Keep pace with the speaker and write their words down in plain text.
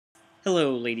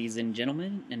Hello, ladies and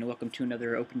gentlemen, and welcome to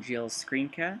another OpenGL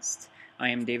Screencast. I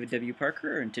am David W.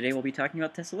 Parker, and today we'll be talking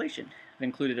about tessellation. I've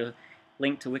included a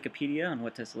link to Wikipedia on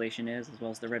what tessellation is, as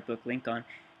well as the Red Book link on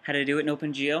how to do it in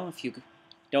OpenGL. If you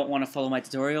don't want to follow my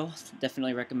tutorial,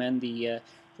 definitely recommend the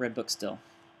Red Book still.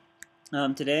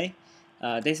 Today,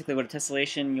 basically what a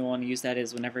tessellation, you want to use that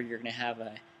is whenever you're going to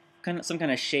have some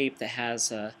kind of shape that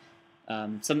has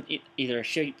either a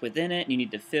shape within it you need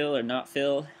to fill or not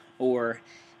fill, or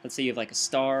let's say you have like a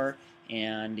star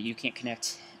and you can't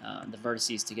connect the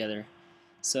vertices together.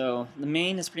 So the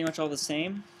main is pretty much all the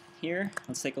same here.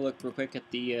 Let's take a look real quick at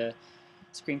the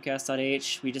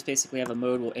screencast.h. We just basically have a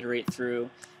mode we'll iterate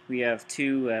through. We have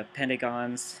two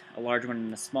pentagons, a large one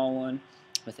and a small one,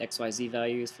 with XYZ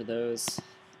values for those,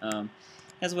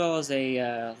 as well as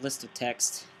a list of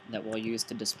text that we'll use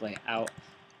to display out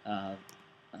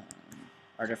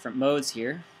our different modes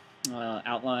here.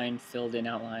 Outline, filled in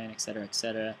outline, etc.,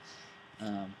 etc.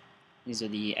 These are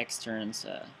the externs.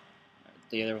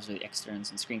 The others are the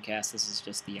externs in screencast. This is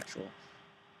just the actual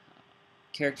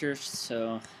characters.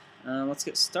 So let's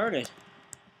get started.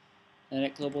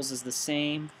 Init globals is the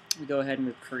same. We go ahead and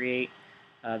we create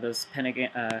those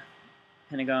pentagons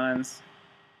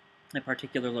at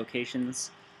particular locations.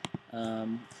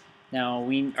 Now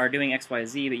we are doing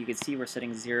XYZ, but you can see we're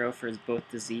setting 0 for both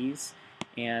the Z's.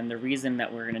 And the reason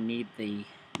that we're going to need the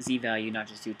Z value, not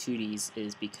just do 2Ds,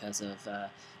 is because of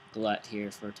glut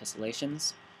here for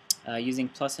tessellations. Using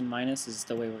plus and minus is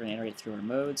the way we're going to iterate through our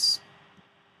modes.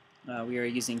 We are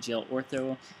using GL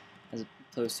ortho as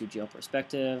opposed to GL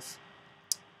perspective.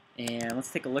 And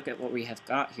let's take a look at what we have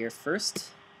got here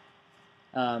first.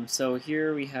 So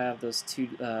here we have those two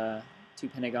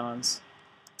pentagons,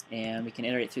 and we can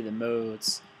iterate through the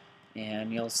modes.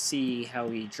 And you'll see how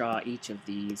we draw each of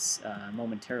these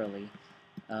momentarily.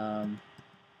 And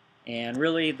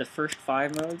really, the first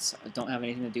 5 modes don't have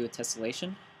anything to do with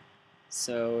tessellation.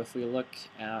 So if we look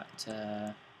at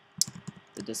the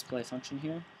display function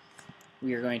here,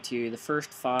 we are going to, the first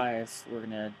 5, we're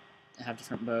going to have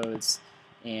different modes.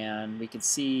 And we can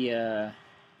see we're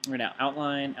going to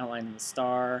outline the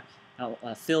star,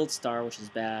 filled star, which is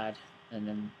bad, and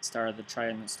then star of the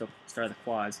triangle, star of the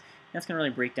quads. That's going to really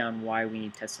break down why we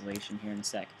need tessellation here in a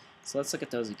sec. So let's look at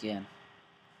those again.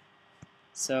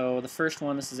 So the first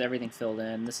one, this is everything filled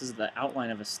in. This is the outline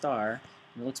of a star,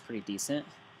 and it looks pretty decent.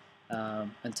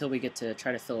 Until we get to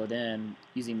try to fill it in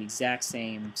using the exact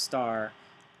same star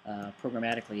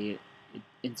programmatically, it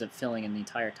ends up filling in the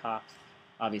entire top,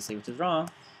 obviously, which is wrong.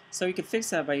 So you could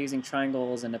fix that by using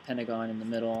triangles and a pentagon in the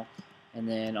middle, and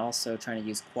then also trying to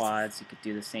use quads. You could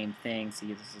do the same thing.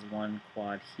 See, this is one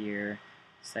quad here,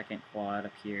 second quad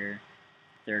up here,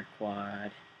 third quad,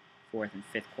 fourth and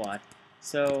fifth quad.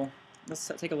 So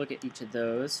let's take a look at each of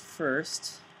those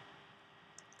first.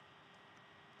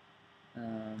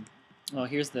 Well,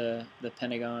 here's the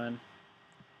pentagon.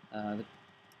 The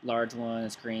large one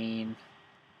is green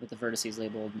with the vertices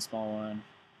labeled, and the small one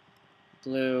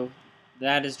blue.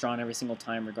 That is drawn every single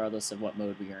time regardless of what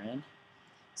mode we are in.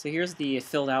 So here's the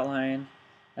filled outline.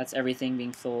 That's everything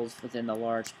being filled within the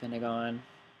large pentagon.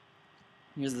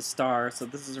 Here's the star. So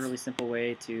this is a really simple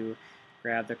way to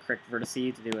grab the correct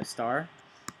vertices to do a star.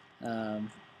 And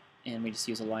we just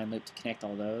use a line loop to connect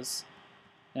all those.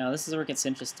 Now this is where it gets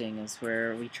interesting, is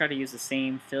where we try to use the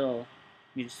same fill.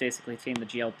 You just basically change the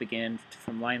GL begin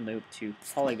from line loop to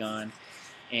polygon,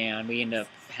 and we end up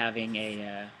having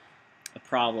a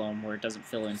problem where it doesn't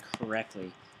fill in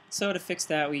correctly. So to fix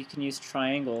that, we can use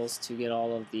triangles to get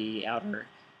all of the outer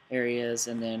areas,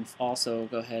 and then also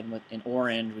go ahead and with an OR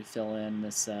end we fill in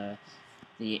this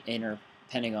the inner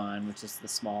pentagon, which is the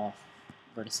small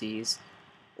vertices.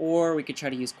 Or we could try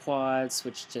to use quads,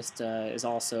 which just is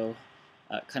also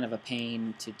kind of a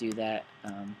pain to do that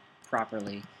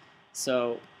properly.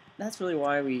 So that's really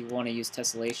why we want to use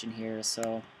tessellation here.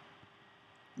 So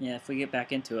yeah, if we get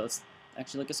back into it, let's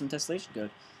actually look at some tessellation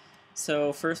code.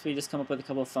 So first we just come up with a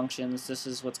couple of functions. This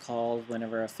is what's called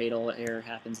whenever a fatal error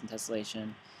happens in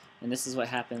tessellation. And this is what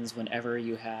happens whenever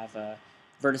you have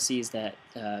vertices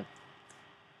that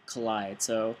collide.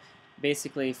 So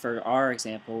basically for our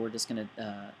example, we're just going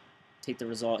to take the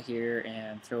result here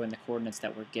and throw in the coordinates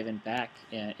that were given back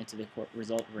into the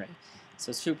result array. So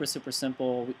it's super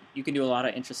simple. You can do a lot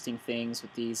of interesting things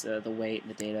with these, the weight and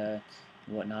the data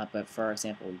and whatnot, but for our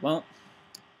example we won't.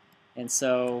 And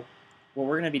so what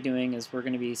we're going to be doing is we're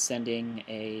going to be sending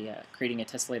creating a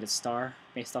tessellated star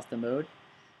based off the mode.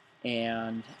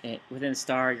 And within the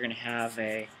star, you're going to have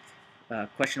a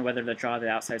question whether to draw the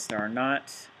outside star or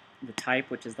not, the type,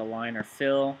 which is the line or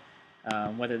fill,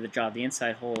 whether to draw the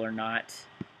inside hole or not,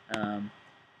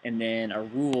 and then a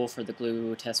rule for the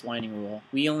glue test winding rule.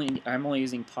 I'm only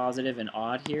using positive and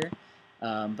odd here,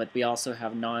 but we also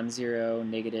have non-zero,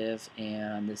 negative,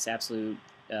 and this absolute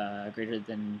greater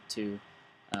than 2,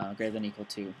 greater than equal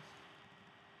to.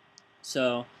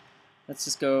 So let's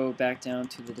just go back down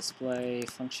to the display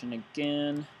function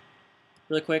again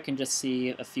really quick and just see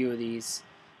a few of these.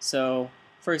 So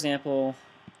for example,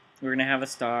 we're going to have a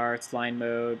star, it's line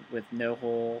mode with no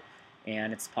hole,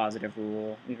 and it's positive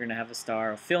rule. We're going to have a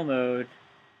star, fill mode,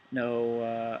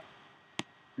 no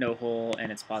hole,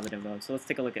 and it's positive mode. So let's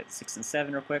take a look at 6 and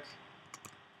 7 real quick.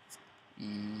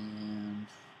 And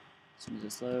as soon as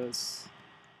this loads.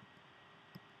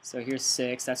 So here's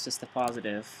 6, that's just the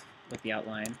positive with the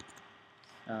outline.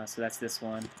 So that's this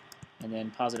one. And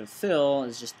then positive fill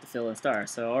is just the fill and star.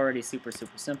 So already super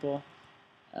simple.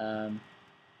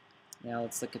 Now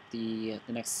let's look at the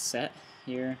next set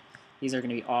here. These are going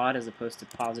to be odd as opposed to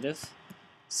positive.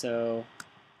 So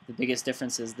the biggest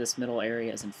difference is this middle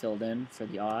area isn't filled in for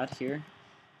the odd here.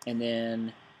 And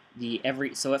then with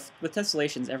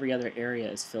tessellations, every other area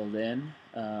is filled in,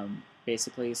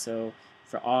 basically. So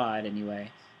for odd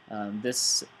anyway,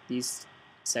 these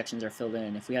sections are filled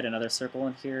in. If we had another circle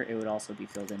in here, it would also be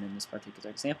filled in this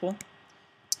particular example.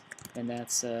 And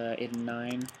that's 8 and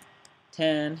 9.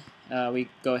 10, we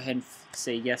go ahead and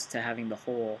say yes to having the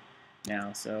hole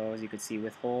now. So as you can see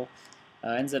with hole,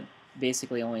 ends up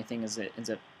basically only thing is it ends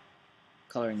up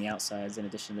coloring the outsides in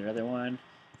addition to the other one.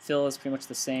 Fill is pretty much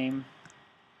the same.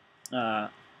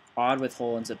 Odd with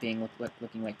hole ends up being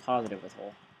looking like positive with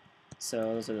hole.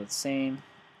 So those are the same.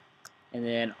 And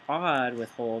then odd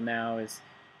with hole now is,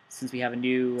 since we have a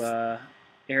new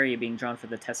area being drawn for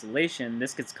the tessellation,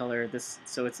 this gets colored,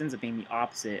 so it ends up being the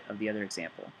opposite of the other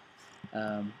example.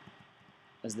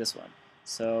 As this one.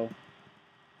 So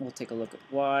we'll take a look at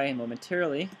why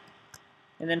momentarily.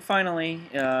 And then finally,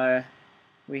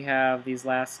 we have these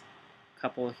last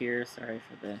couple here, sorry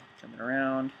for the jumping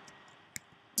around,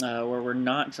 where we're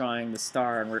not drawing the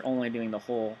star and we're only doing the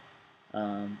hole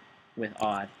with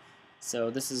odd. So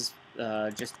this is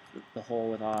just the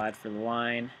hole with odd for the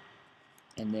line,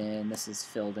 and then this is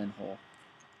filled in hole.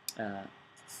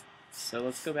 So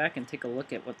let's go back and take a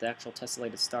look at what the actual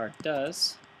tessellated star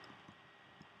does,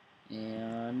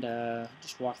 and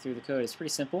just walk through the code. It's pretty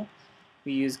simple.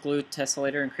 We use glue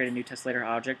tessellator and create a new tessellator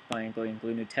object by going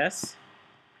glue new tess.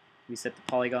 We set the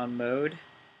polygon mode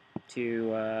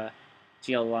to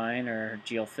GL line or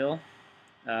GL fill.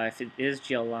 If it is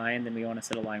GL line, then we want to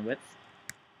set a line width.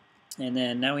 And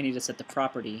then now we need to set the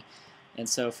property. And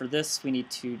so for this, we need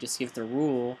to just give the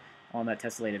rule on that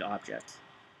tessellated object.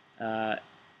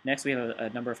 Next, we have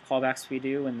a number of callbacks we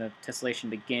do. When the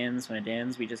tessellation begins, when it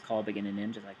ends, we just call begin and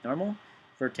end just like normal.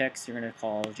 Vertex, you're going to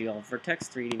call GL vertex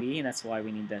 3DV, and that's why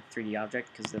we need the 3D object,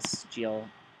 because this GL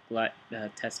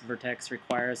test vertex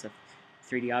requires a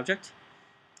 3D object.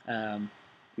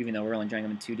 Even though we're only drawing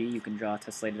them in 2D, you can draw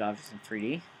tessellated objects in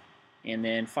 3D. And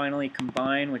then finally,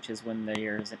 combine, which is when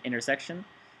there's an intersection.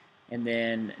 And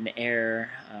then an error,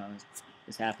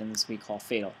 this happens, we call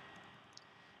fatal.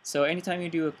 So anytime you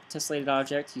do a tessellated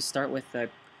object, you start with the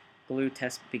glue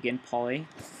test begin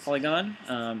polygon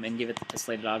and give it the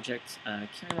tessellated object. I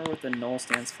can't remember what the null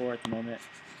stands for at the moment.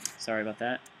 Sorry about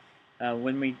that.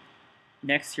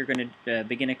 Next, you're going to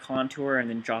begin a contour and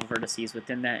then draw vertices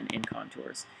within that and end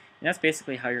contours. And that's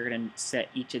basically how you're going to set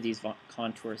each of these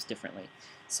contours differently.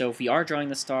 So if we are drawing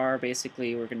the star,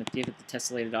 basically we're going to give it the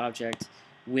tessellated object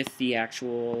with the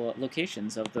actual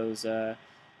locations of those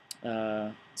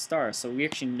stars. So we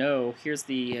actually know here's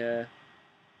the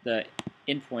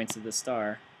endpoints of the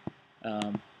star,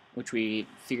 which we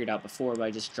figured out before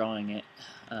by just drawing it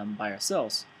by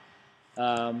ourselves.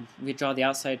 We draw the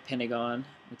outside pentagon,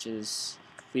 which is,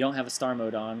 if we don't have a star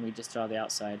mode on, we just draw the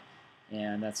outside,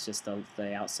 and that's just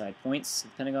the outside points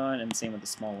of the pentagon, and same with the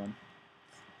small one.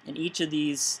 And each of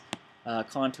these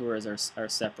contours are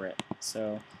separate.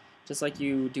 So just like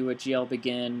you do a GL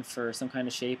begin for some kind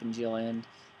of shape and GL end,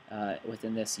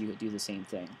 within this you do the same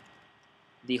thing.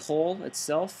 The hole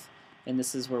itself, and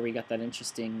this is where we got that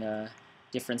interesting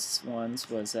difference ones,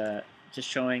 was just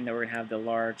showing that we're going to have the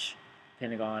large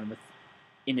pentagon with,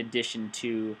 in addition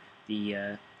to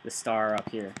the star up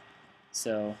here.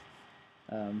 So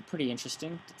pretty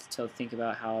interesting to think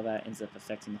about how that ends up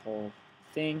affecting the whole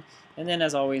thing. And then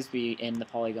as always, we end the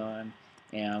polygon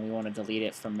and we want to delete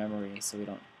it from memory so we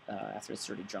don't after it's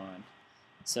already drawn.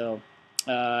 So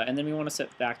and then we want to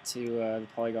set back to the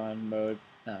polygon mode,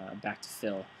 back to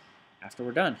fill after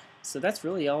we're done. So that's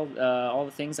really all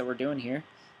the things that we're doing here.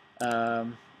 I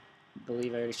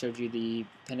believe I already showed you the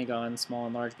pentagon, small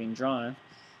and large, being drawn,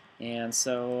 and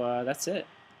so that's it.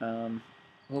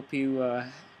 Hope you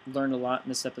learned a lot in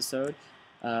this episode.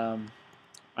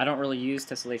 I don't really use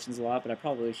tessellations a lot, but I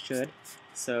probably should.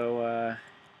 So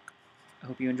I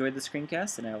hope you enjoyed the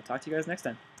screencast, and I will talk to you guys next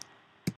time.